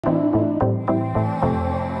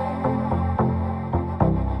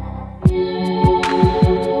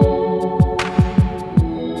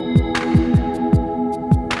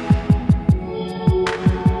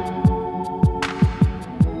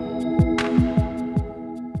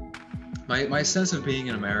My sense of being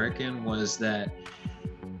an American was that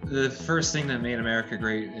the first thing that made America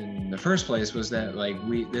great in the first place was that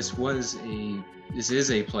this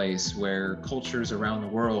is a place where cultures around the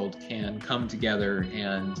world can come together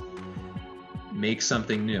and make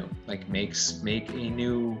something new, like make a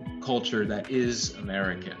new culture that is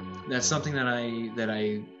American. That's something that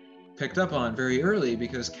I picked up on very early,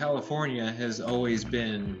 because California has always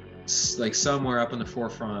been like somewhere up in the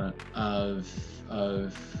forefront of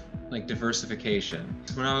like diversification.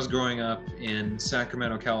 When I was growing up in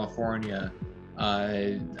Sacramento, California,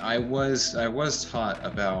 I was taught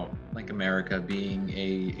about like America being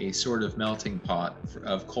a sort of melting pot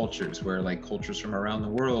of cultures, where like cultures from around the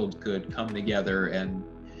world could come together and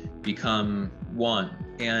become one.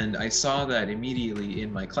 And I saw that immediately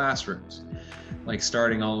in my classrooms, like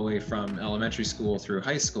starting all the way from elementary school through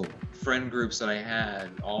high school. Friend groups that I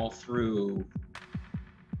had all through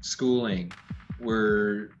schooling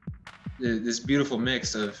were this beautiful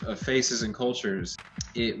mix of faces and cultures.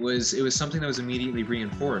 It was something that was immediately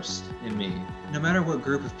reinforced in me. No matter what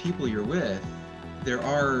group of people you're with, there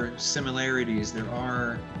are similarities,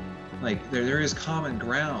 there is common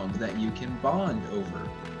ground that you can bond over.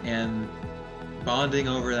 And bonding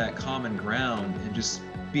over that common ground and just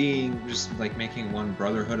like making one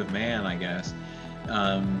brotherhood of man, I guess,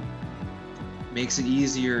 makes it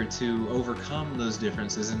easier to overcome those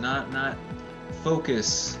differences and not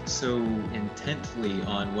focus so intently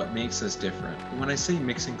on what makes us different. When I say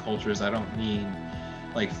mixing cultures, I don't mean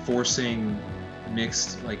like forcing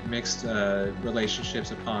mixed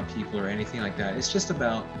relationships upon people or anything like that. It's just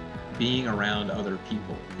about being around other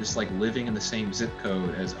people, just like living in the same zip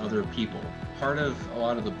code as other people. Part of a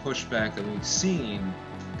lot of the pushback that we've seen,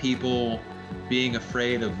 people being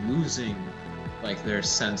afraid of losing like their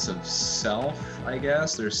sense of self, I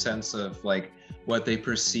guess, their sense of like what they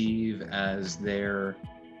perceive as their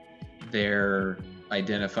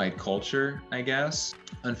identified culture, I guess.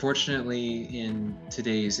 Unfortunately, in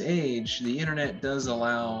today's age, the internet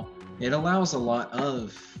allows a lot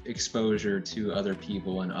of exposure to other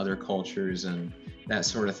people and other cultures and that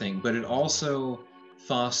sort of thing, but it also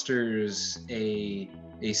fosters a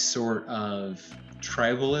sort of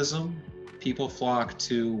tribalism. People flock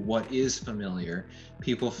to what is familiar.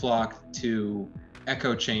 People flock to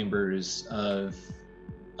echo chambers of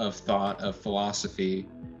thought, of philosophy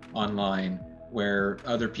online, where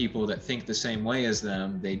other people that think the same way as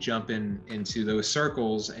them, they jump into those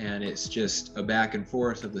circles, and it's just a back and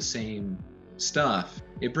forth of the same stuff.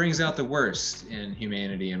 It brings out the worst in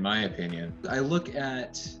humanity, in my opinion. I look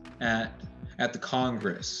at the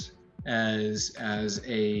Congress as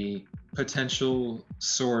a potential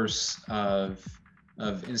source of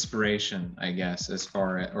inspiration, I guess,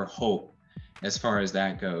 or hope, as far as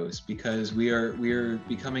that goes, because we are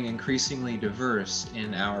becoming increasingly diverse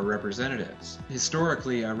in our representatives.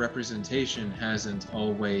 Historically, our representation hasn't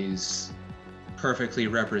always perfectly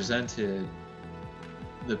represented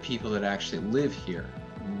the people that actually live here.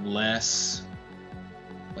 Less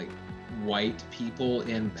like white people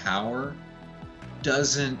in power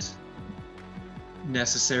doesn't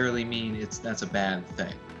necessarily mean that's a bad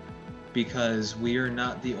thing, because we are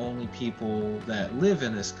not the only people that live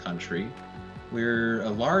in this country. We're a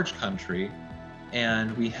large country,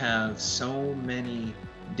 and we have so many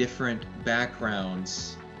different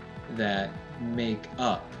backgrounds that make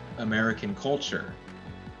up American culture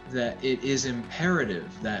that it is imperative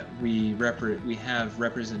that we have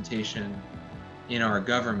representation in our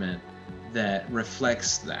government that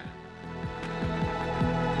reflects that.